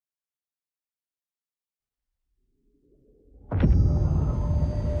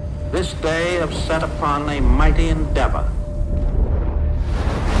this day have set upon a mighty endeavor.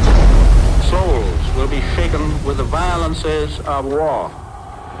 Souls will be shaken with the violences of war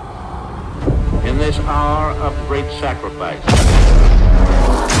in this hour of great sacrifice.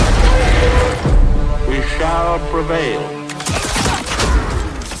 We shall prevail.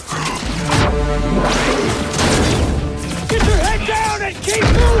 Get your head down and keep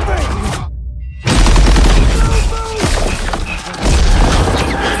moving!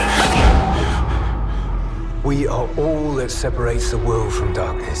 We are all that separates the world from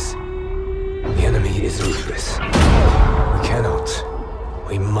darkness. The enemy is ruthless. We cannot,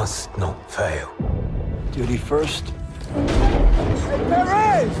 we must not fail. Duty first. Hey,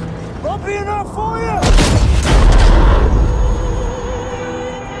 Perez! Won't be enough for you!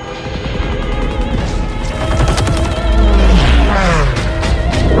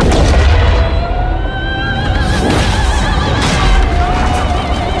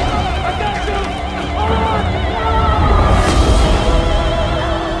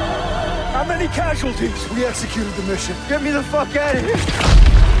 Casualties. We executed the mission. Get me the fuck out of here.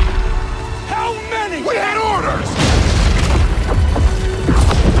 How many? We had orders!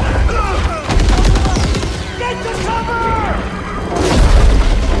 Get to cover!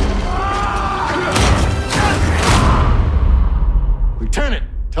 Lieutenant,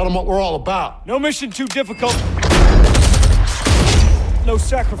 tell them what we're all about. No mission too difficult. No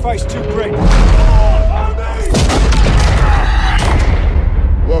sacrifice too great.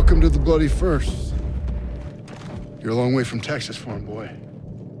 Welcome to the bloody first. You're a long way from Texas, farm boy.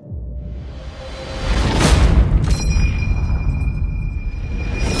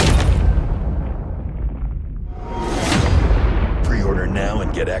 Pre-order now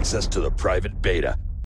and get access to the private beta.